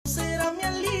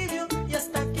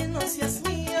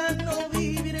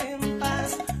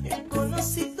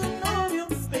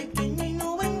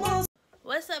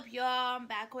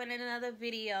with another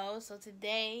video. So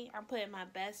today I'm putting my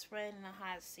best friend in the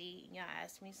hot seat. Y'all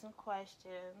asked me some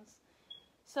questions.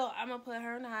 So I'm gonna put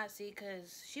her in the hot seat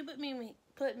because she put me in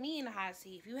the hot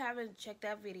seat. If you haven't checked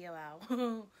that video out,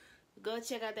 go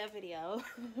check out that video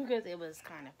because it was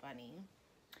kind of funny.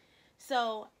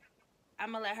 So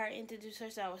I'm gonna let her introduce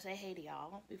herself and say hey to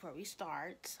y'all before we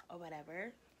start or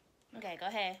whatever. Okay, go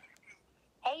ahead.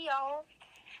 Hey y'all,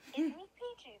 it's me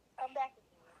Peaches. I'm back again.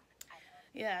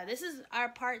 Yeah, this is our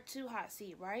part 2 hot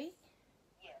seat, right?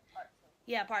 Yeah, part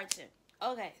 2. Yeah, part 2.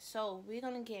 Okay, so we're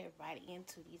gonna get right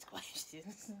into these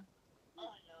questions. Oh no,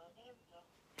 there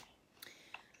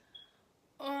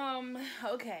we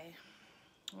go. Okay.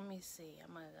 Let me see.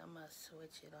 I'm gonna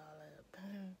switch it all up.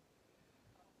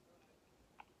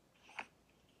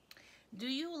 Do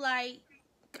you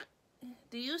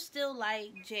still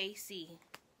like JC?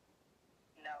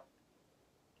 No.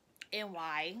 And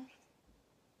why?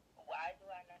 Why do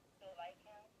I not still like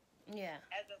him? Yeah.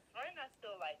 As a friend, I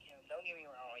still like him. Don't get me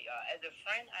wrong, y'all. As a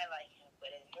friend, I like him.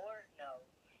 But as more, no.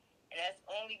 And that's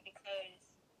only because,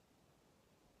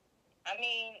 I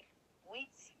mean,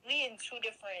 we in 2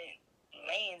 different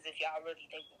lanes if y'all really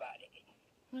think about it.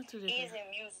 What's 2 He's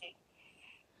different? in music.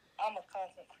 I'm a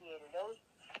content creator.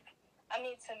 To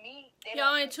me,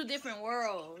 y'all in 2 different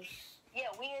worlds.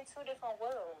 Yeah, we in 2 different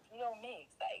worlds. We don't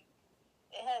mix. Like,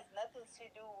 it has nothing to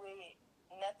do with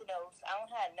nothing else. I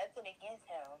don't have nothing against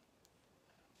him.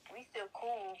 We still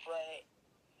cool, but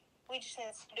we just in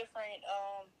 2 different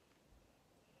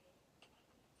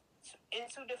in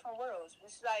 2 different worlds.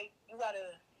 It's like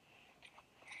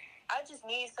I just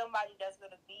need somebody that's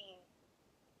gonna be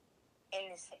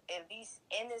at least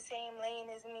in the same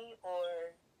lane as me,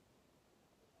 or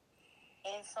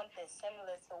in something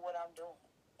similar to what I'm doing.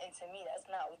 And to me, that's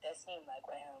not what that seemed like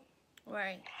with him.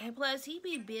 Right. And plus, he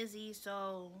be busy,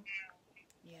 so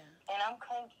yeah. And I'm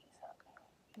clingy, so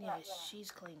yeah,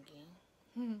 she's clingy.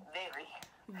 Very.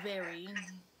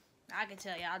 I can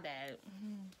tell y'all that.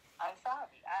 I'm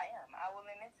sorry, I am. I will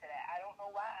admit to that. I don't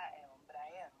know why I am, but I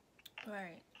am.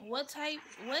 Right.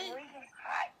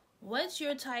 What's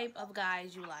your type of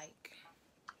guys you like?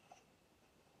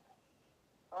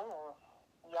 Oh,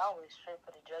 y'all went straight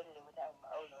for the jugular with that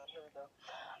one. Oh no, here we go.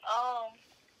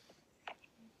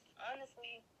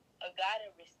 Honestly, a guy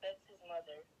that respects his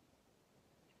mother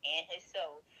and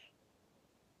himself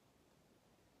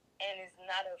and is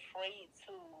not afraid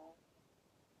to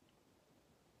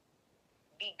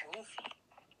be goofy.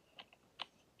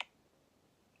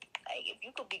 Like, if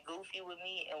you could be goofy with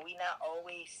me and we not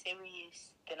always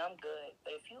serious, then I'm good.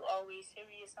 But if you always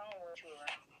serious, I don't want you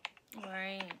around.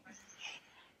 Right.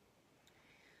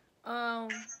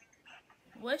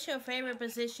 What's your favorite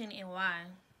position and why?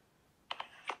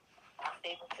 My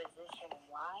favorite position and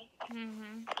why? Let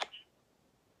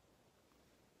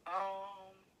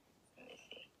me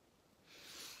see.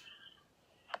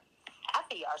 I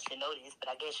think y'all should know this, but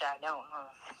I guess y'all don't,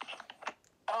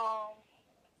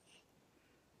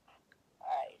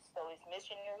 Alright, so it's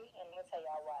missionary, and I'm gonna tell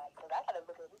y'all why. Because I gotta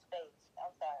look at his face. I'm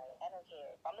sorry, I don't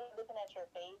care. If I'm not looking at your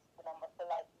face, then I'm gonna feel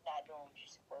like you're not doing what you're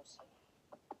supposed to.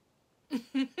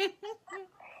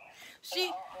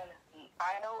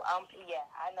 I know, I'm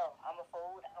a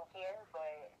fool, I don't care,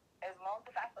 but as long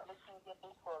as I can look in your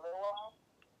face for a little while,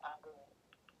 I'm good.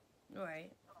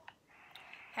 Right.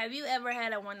 Have you ever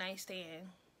had a one-night stand?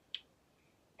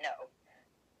 No.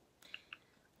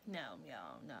 No,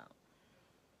 y'all, no.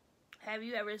 Have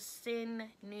you ever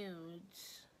seen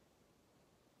nudes?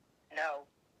 No.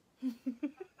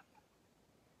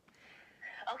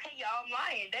 Okay, y'all, I'm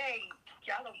lying. Dang.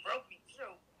 Y'all have broke me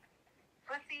too.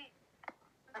 But see,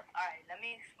 alright, let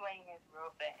me explain this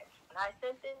real fast. When I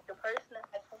sent it, the person that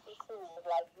I sent it to was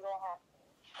like, you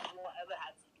don't ever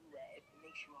have to do that if it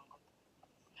makes you uncomfortable.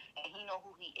 And he know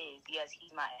who he is. Yes,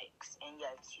 he's my ex. And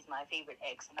yes, he's my favorite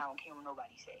ex, and I don't care what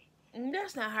nobody say.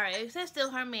 That's not her ex. That's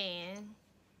still her man.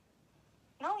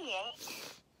 No, he ain't.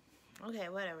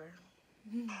 Okay, whatever.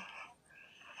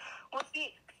 Well,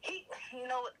 see, you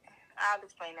know what? I'll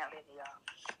explain that later, y'all.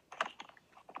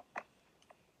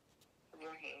 Go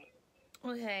ahead.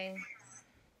 Okay.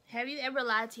 Have you ever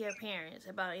lied to your parents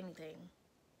about anything?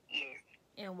 Yes.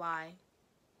 And why?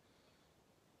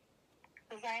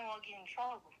 Because I ain't want to get in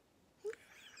trouble.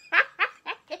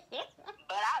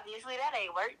 But obviously that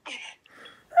ain't worked. It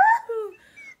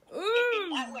did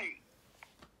not work.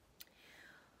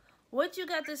 What you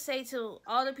got to say to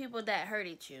all the people that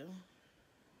hurted you?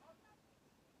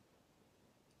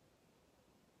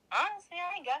 Honestly,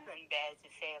 I ain't got nothing bad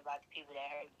to say about the people that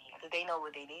hurt me. Because they know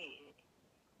what they did.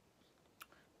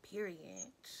 Period.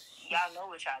 Y'all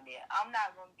know what y'all did. I'm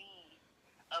not going to be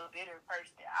a bitter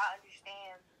person. I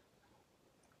understand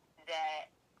that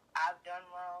I've done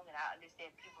wrong and I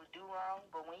understand people do wrong.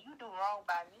 But when you do wrong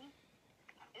by me,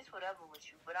 it's whatever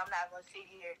with you. But I'm not going to sit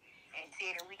here and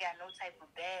say that we got no type of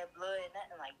bad blood,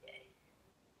 nothing like that.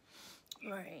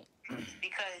 Right.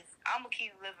 Because I'm going to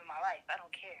keep living my life. I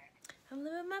don't care. I'm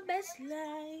living my best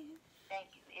life. Thank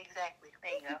you. Exactly.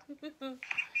 There you go.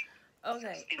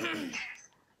 Okay.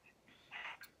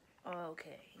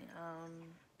 Okay.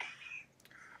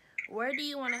 Where do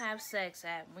you want to have sex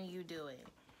at when you do it?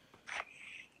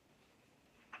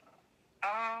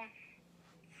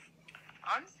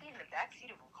 Honestly, in the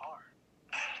backseat of a car.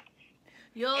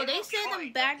 Yo, they say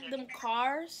them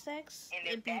car sex,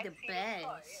 it'd be the best.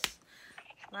 Car, yeah.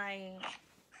 Like,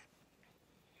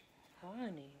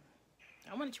 honey,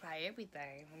 I want to try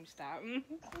everything. Let me stop. Wait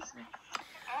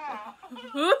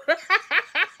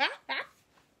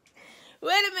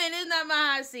a minute, it's not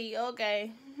my hot seat.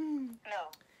 Okay.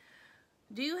 No.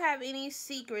 Do you have any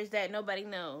secrets that nobody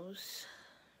knows?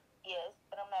 Yes,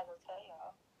 but I'm not going to tell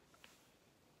y'all.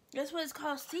 That's what it's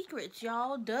called, secrets,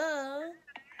 y'all. Duh.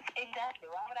 Exactly.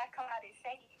 Why would I come out and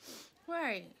say it?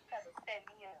 Right. Try to set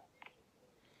me up.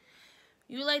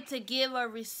 You like to give or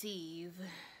receive?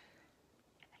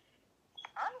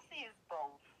 Honestly, it's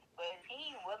both. But if he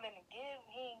ain't willing to give,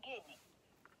 he ain't getting it.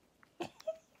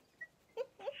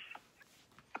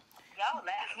 Y'all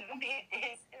laughing. I'm being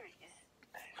dead serious.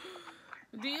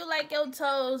 Do you like your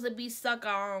toes to be stuck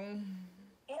on?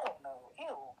 Hell no.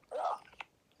 Ew. Ugh.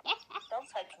 Don't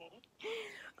touch me.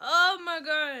 Oh my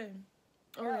god.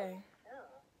 Okay. Ew.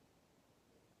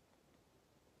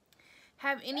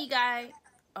 Have any guy?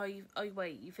 Oh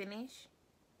wait, you finished?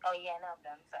 Oh yeah, no, I'm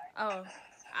done. Sorry. Oh,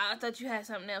 I thought you had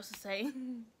something else to say.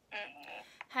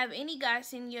 Have any guy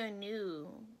seen your nude,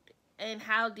 and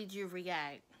how did you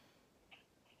react?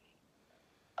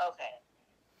 Okay.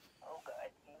 Oh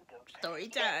god. Here we go. Story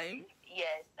time.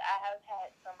 Yes, I have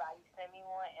had somebody send me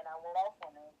one, and I went off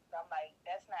on him. So I'm like,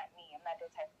 that's not me. I'm not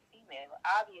that type of female.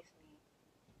 Obviously,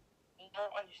 you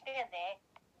don't understand that,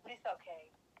 but it's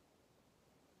okay.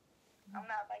 I'm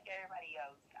not like everybody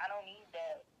else. I don't need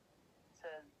that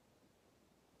to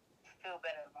feel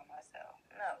better about myself.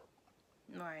 No.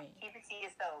 Right. Keep it to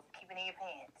yourself. Keep it in your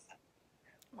pants.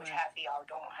 Which Right. half of y'all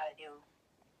don't know how to do.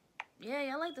 Yeah,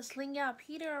 y'all like to sling y'all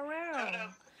Peter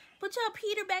around. Put y'all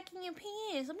Peter back in your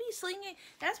pants. Let me slinging.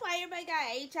 That's why everybody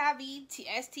got HIV,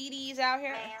 STDs out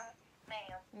here.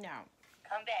 Ma'am. No.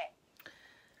 Come back.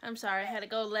 I'm sorry. I had to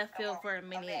go left field for a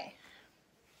minute. Okay.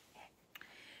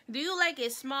 Do you like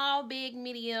it small, big,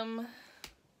 medium?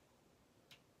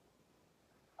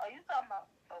 Oh, you talking about,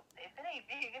 if it ain't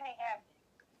big, it ain't happening.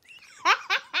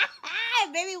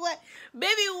 Baby, what?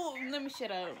 Baby, let me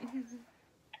shut up.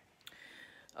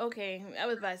 Okay, I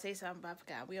was about to say something, but I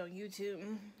forgot. We on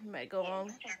YouTube. We might go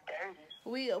on.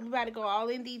 We about to go all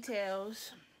in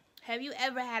details. Have you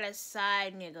ever had a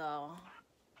side nigga?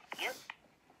 Yep.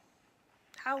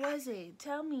 How was it?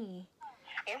 Tell me.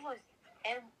 It was,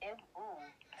 ooh.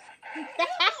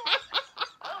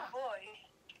 Oh boy.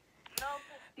 No.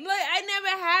 Look, I never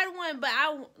had one, but I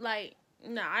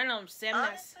don't say I'm not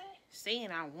Honestly,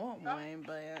 saying I want one,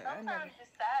 but I never. sometimes the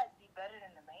side be better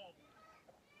than the main.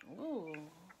 Ooh,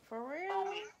 for But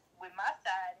real? with my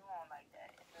side, it wasn't like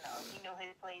that. You know, he knew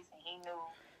his place and he knew,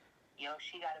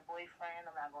 she got a boyfriend.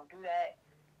 I'm not gonna do that.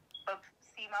 But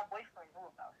see, my boyfriend knew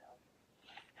about him.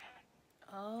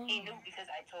 Oh. He knew because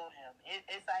I told him.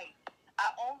 It's like I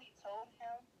only told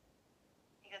him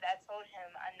because I told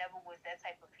him I never was that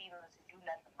type of female to do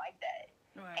nothing like that.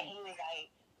 Right. And he was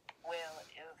like, well,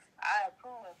 if I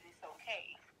approve of it, it's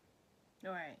okay.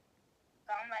 Right.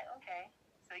 So I'm like, okay,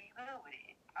 so you good with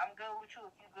it. I'm good with you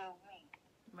if you good with me.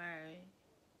 Right.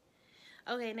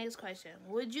 Okay, next question.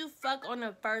 Would you fuck on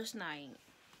the first night?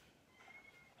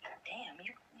 Damn,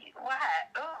 you why?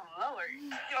 Oh, Lord.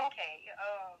 Okay,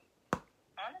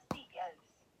 honestly, yes.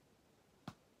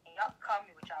 And y'all can call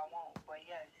me what y'all want, but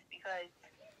yes. Because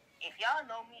if y'all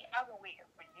know me, I've been waiting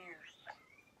for years.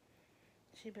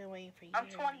 She been waiting for years. I'm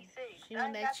 26. She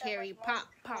want that cherry pop,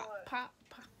 pop, pop,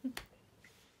 pop.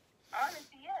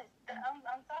 Honestly, yes.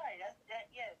 I'm sorry. Yes.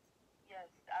 Yes,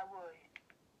 I would.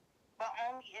 But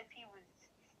only if he was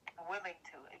willing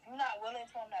to. If you're not willing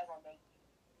to, I'm not going to make you.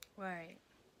 Right.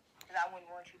 Because I wouldn't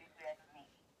want you to do that to me.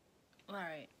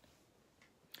 Right.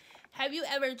 Have you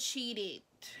ever cheated?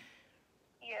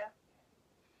 Yeah.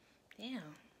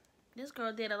 Damn. This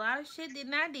girl did a lot of shit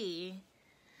than I did.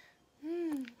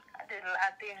 I did a lot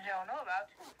of things you don't know about,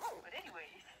 too. But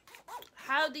anyways.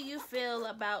 How do you feel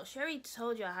about... Sherry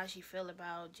told y'all how she feel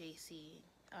about JC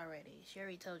already.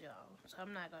 Sherry told y'all. So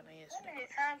I'm not going to answer How that. many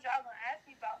times y'all going to ask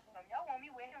me about him? Y'all want me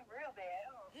with him real bad.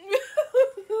 Oh.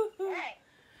 Dang.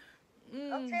 Go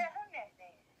tell him that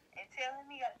then. And tell him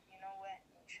he got, you know what?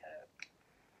 Shut up.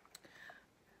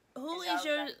 Who is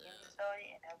your...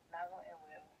 Story and I'm not going to end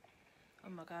with.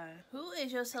 Oh my God. Who is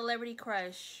your celebrity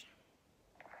crush?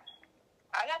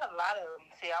 I got a lot of them.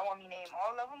 See, I want me to name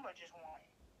all of them or just one?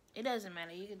 It doesn't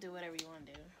matter. You can do whatever you want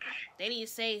to do. They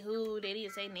didn't say who. They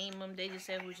didn't say name them. They just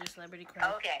said who's your celebrity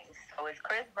crush. Okay, so it's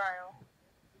Chris Brown.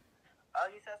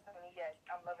 August Alsina, yes,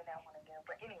 I'm loving that one again.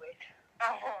 But anyway,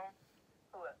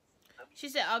 who else?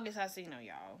 She said August Alsina,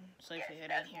 y'all. So yes, if you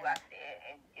that's didn't who hear. I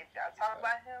said. And if y'all talk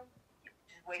about him,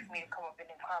 just wait for me to come up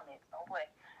in the comments. Don't play.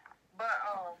 But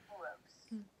who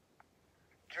else?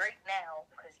 Drake now,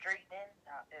 because Drake then,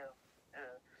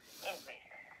 anyway,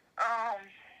 who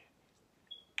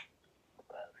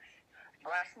else?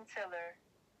 Bryson Tiller.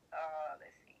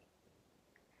 Let's see.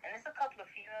 And there's a couple of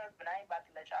females, but I ain't about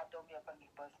to let y'all throw me up on the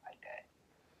bus like that.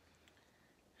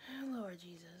 Lord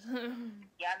Jesus.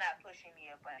 Y'all not pushing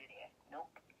me up under there. Nope.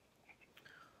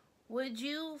 Would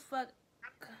you fuck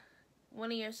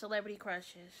one of your celebrity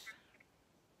crushes?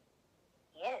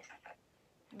 Yes.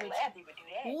 Gladly would do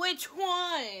that. Which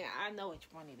one? I know which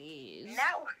one it is.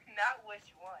 Not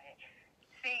which one.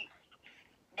 See,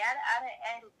 now that I done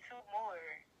added two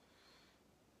more.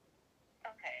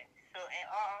 Okay, so in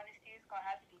all honesty, it's gonna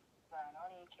have to be fine. I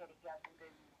don't even care if y'all do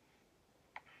business.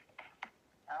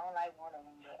 I don't like one of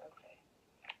them, but okay.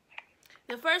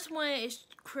 The first one is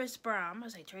Chris Brown. I'm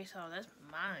gonna say Trey Songz. That's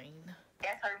mine.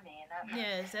 That's her man, not mine.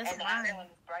 Yes, that's and mine. the other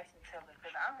one is Bryson Tiller,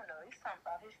 because I don't know, there's something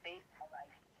about his face I like.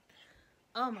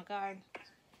 Oh my God.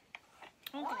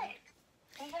 Okay. What?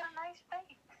 He got a nice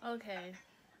face. Okay.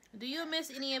 Do you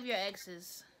miss any of your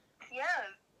exes?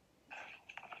 Yes.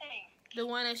 Hey. The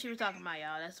one that she was talking about,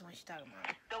 y'all. That's the one she's talking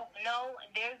about. No,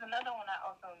 there's another one I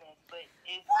also miss, but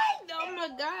it's... What? Oh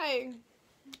my God.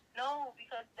 No,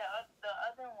 because the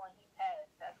other one he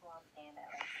passed. That's what I'm saying that.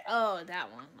 Like, Oh,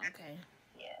 that one. Okay.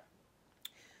 yeah.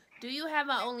 Do you have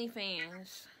an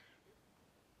OnlyFans?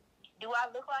 Do I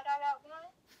look like I got one?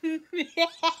 What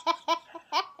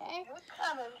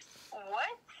kind of...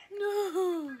 What?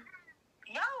 No.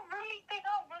 Y'all really think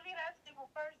I'm really that simple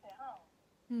person, huh?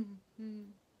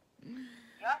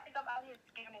 Y'all think I'm out here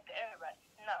giving it to everybody?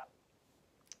 No.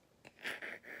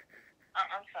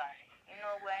 I'm sorry. You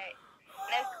know what?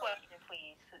 Next question,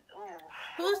 please. Ooh.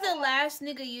 Who's the last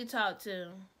nigga you talked to?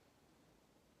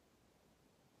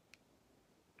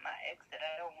 My ex that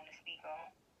I don't want to speak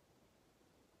on.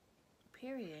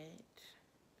 Period.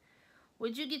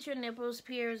 Would you get your nipples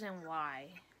pierced and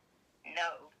why?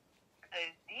 No.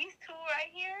 Because these two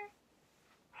right here,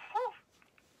 whew,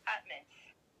 hot mess.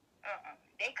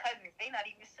 They cousins. They not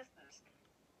even sisters.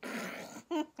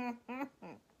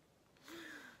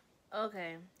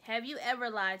 Okay. Have you ever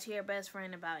lied to your best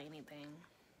friend about anything?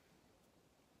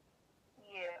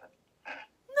 Yeah.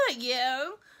 Not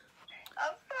you.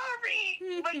 I'm sorry.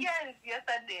 But yes,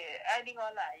 I did. I ain't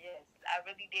gonna lie, yes. I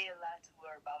really did lie to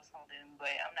her about something, but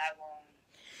I'm not gonna...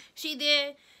 She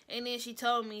did, and then she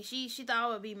told me she thought I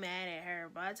would be mad at her,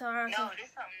 but I told her... No,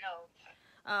 there's something else.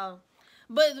 Oh.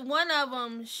 But one of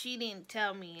them, she didn't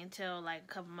tell me until like a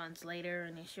couple months later,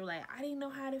 and then she was like, I didn't know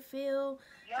how to feel.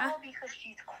 Y'all, because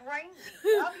she's crazy.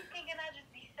 Y'all be thinking I just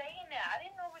be saying that. I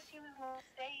didn't know what she was going to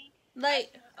say.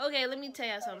 Like, okay, let me tell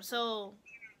you something. So,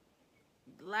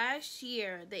 last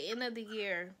year, the end of the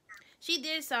year, she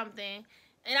did something,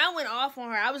 and I went off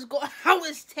on her. I was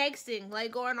texting,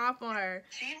 like, going off on her.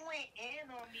 She went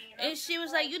in on me. And she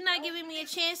was like, you're not giving me a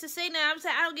chance to say that. I was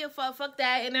like, I don't give a fuck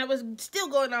that. And I was still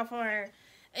going off on her.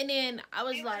 And then I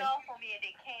was she like... went off on me, and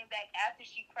they came back after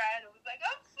she cried and was like,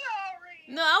 I'm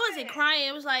sorry. No, I wasn't crying.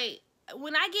 It was like,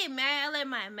 when I get mad, I let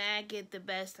my mad get the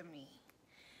best of me.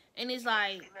 And it's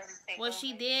like, what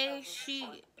she did,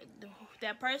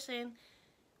 that person,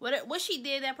 what she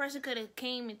did, that person could have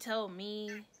came and told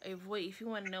me, if you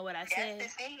want to know what I said.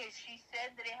 That's the thing is, she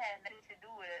said that it had nothing to do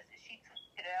with us, and she took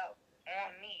it out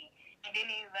on me, and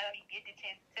didn't even let me get the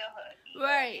chance to tell her.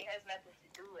 Right. It has nothing to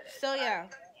do with us. So,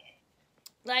 yeah.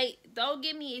 Like, don't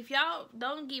get me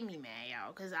mad, y'all,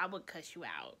 because I would cuss you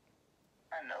out.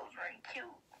 I know, it's very cute.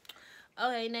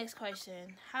 Okay, next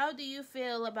question. How do you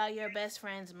feel about your best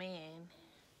friend's man?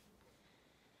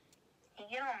 He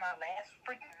get on my last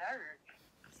freaking nerve.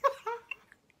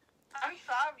 I'm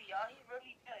sorry, y'all. He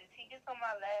really does. He gets on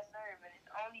my last nerve, and it's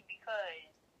only because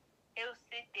he'll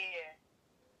sit there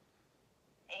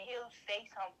and he'll say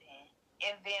something,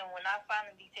 and then when I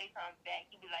finally say something back,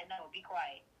 he'll be like, no, be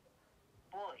quiet.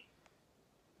 Boy,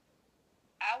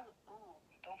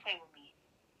 don't play with me.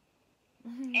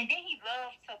 Mm-hmm. And then he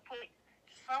loves to put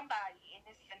somebody in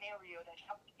this scenario that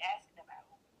y'all be asking about.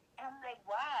 And I'm like,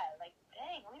 why? Like,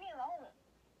 dang, leave me alone.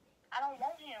 I don't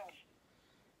want him.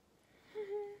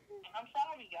 I'm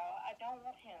sorry, y'all. I don't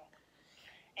want him.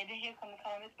 And then here come the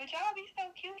comments, but y'all be so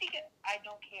cute. I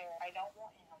don't care. I don't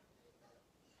want him.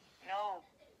 No.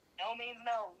 No means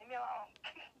no. Leave me alone.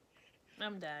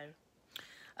 I'm done.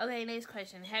 Okay, next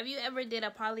question. Have you ever did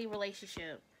a poly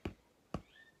relationship?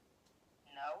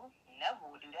 No. Never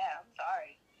would do that. I'm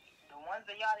sorry. The ones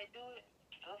of y'all that do it,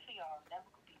 good for y'all. Never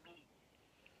could be me.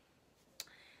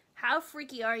 How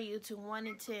freaky are you to 1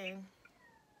 and 10?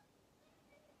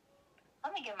 I'm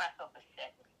going to give myself a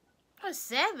 7. A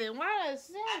 7? Why a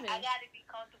 7? I got to be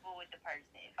comfortable with the person.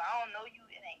 If I don't know you,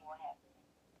 it ain't going to happen.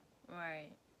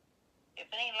 Right. If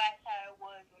it ain't like how it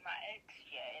was with my ex,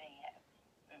 yeah, it ain't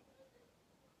happening.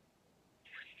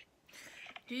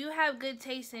 Do you have good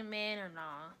taste in men or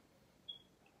not?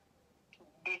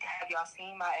 Have y'all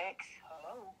seen my ex?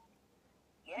 Hello?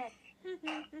 Yes.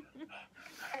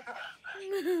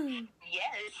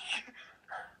 Yes.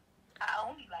 I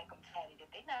only like them tatted. If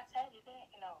they not tatted, then,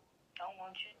 don't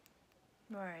want you.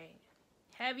 Right.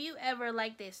 Have you ever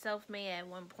liked it self-made at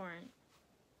one point?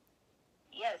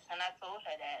 Yes, and I told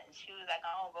her that. And she was like,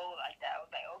 I don't roll like that. I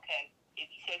was like, okay, if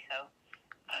you say so.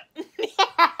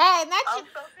 I'm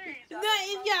so serious.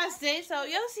 If y'all say so.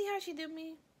 Y'all see how she did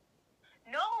me?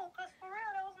 No, because for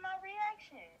real, that was my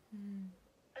reaction.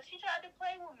 But she tried to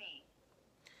play with me.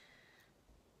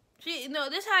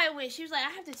 This how it went. She was like,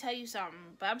 I have to tell you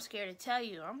something, but I'm scared to tell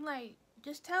you. I'm like,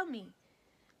 just tell me.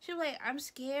 She was like, I'm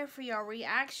scared for your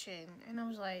reaction. And I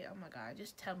was like, oh my God,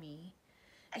 just tell me.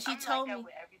 And she told me.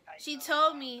 She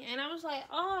told me, and I was like,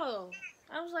 oh.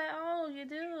 You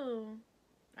do.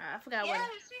 I forgot what. Yeah,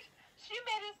 she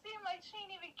made it seem like she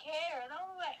didn't even care. And I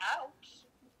was like, ouch.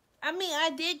 I mean,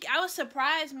 I was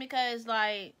surprised because,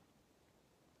 like,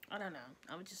 I don't know.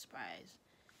 I was just surprised.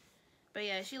 But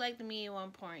yeah, she liked me at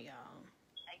one point, y'all.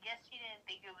 I guess she didn't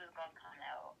think it was going to come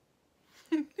out.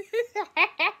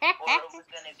 Or it was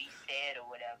going to be said or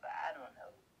whatever. I don't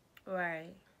know.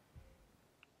 Right.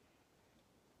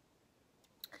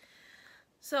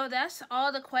 So that's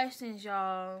all the questions,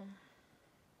 y'all,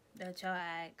 that y'all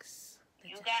asked.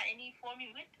 You got any for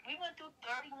me? We went through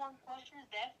 31 questions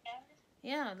that fast?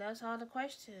 Yeah, that's all the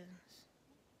questions.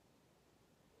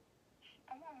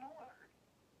 I want more.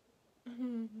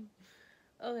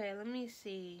 Okay, let me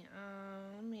see.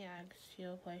 Let me ask you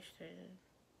a question.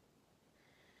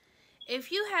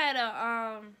 If you had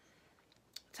a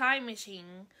time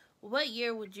machine, what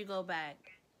year would you go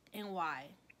back and why?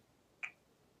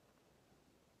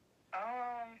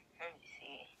 Let me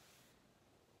see.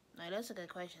 Like, that's a good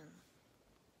question.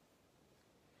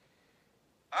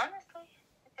 Honestly,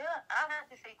 yeah, I have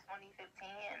to say 2015,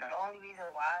 and the only reason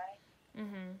why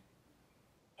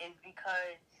is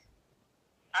because,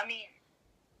 I mean,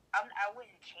 I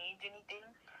wouldn't change anything,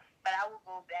 but I would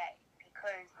go back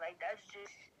because, like, that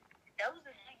was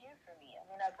a big year for me. I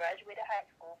mean, I graduated high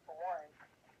school for one,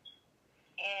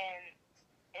 and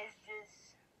it's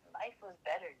just, life was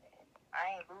better then.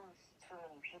 I ain't lose too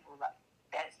many people like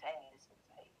that sad. It's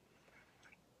like,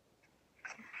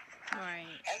 right.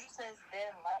 Ever since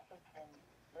then, life has been,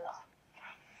 ugh.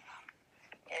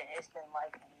 It's been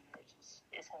like, it's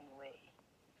in the way.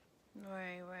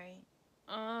 Right.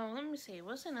 Let me see.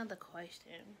 What's another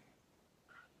question?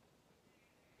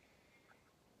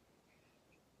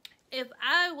 If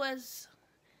I was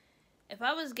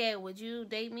gay, would you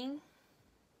date me?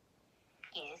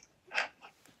 Yes.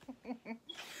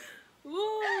 Woo.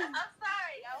 I'm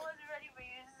sorry. I wasn't ready for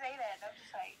you to say that. I'm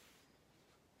just like...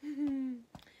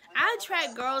 I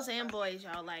attract girls and boys,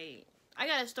 y'all. Like, I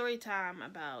got a story time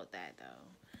about that, though.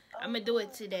 I'm going to do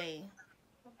it today.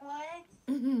 What?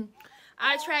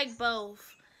 I attract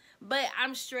both. But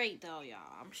I'm straight, though,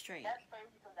 y'all. I'm straight. That's crazy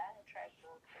because I attract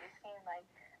both. It seems like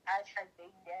I attract baby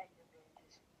daddies and then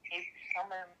just... If some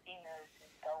of them females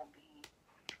just don't be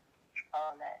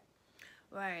all that.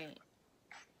 Right.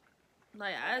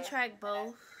 Like, I attract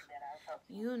both.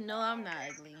 You know I'm not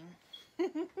ugly.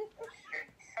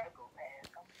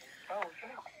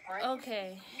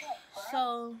 Okay.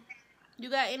 So, you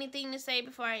got anything to say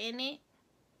before I end it?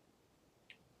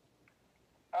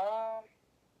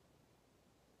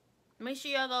 Make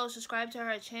sure y'all go subscribe to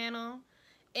her channel.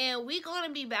 And we gonna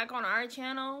be back on our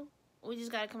channel. We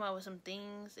just gotta come up with some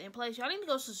things. And plus, y'all need to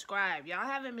go subscribe. Y'all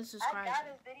haven't been subscribed. I got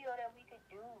a video that we could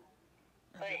do.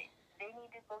 But they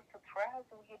need to go subscribe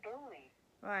so we can do it.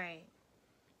 Right.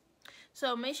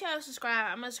 So make sure y'all subscribe.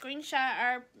 I'm gonna screenshot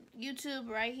our YouTube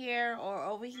right here or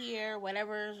over here,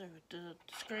 whatever the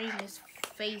screen is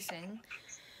facing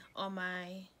on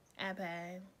my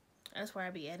iPad. That's where I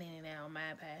be editing it on my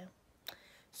iPad.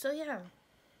 So yeah,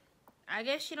 I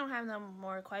guess she don't have no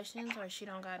more questions, or she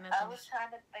don't got nothing. I was trying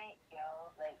to think,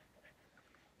 y'all. Like,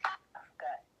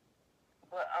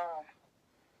 But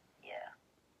yeah.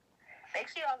 Make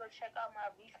sure y'all go check out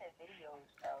my recent videos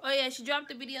though. Oh yeah, she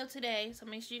dropped the video today, so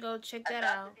make sure you go check that I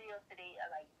out. dropped the video today at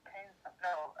like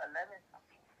 11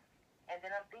 something. And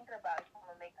then I'm thinking about if I'm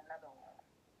gonna make another one.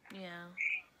 Yeah.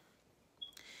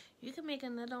 You can make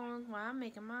another one while I'm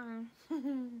making mine.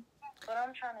 But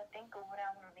I'm trying to think of what I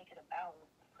want to make it about.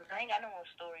 Because I ain't got no more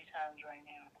story times right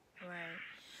now. Right.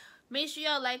 Make sure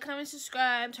y'all like, comment,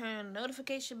 subscribe, turn the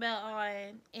notification bell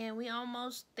on. And we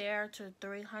almost there to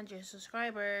 300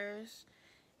 subscribers.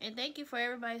 And thank you for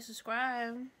everybody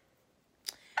subscribing.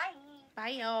 Bye. Bye,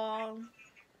 y'all.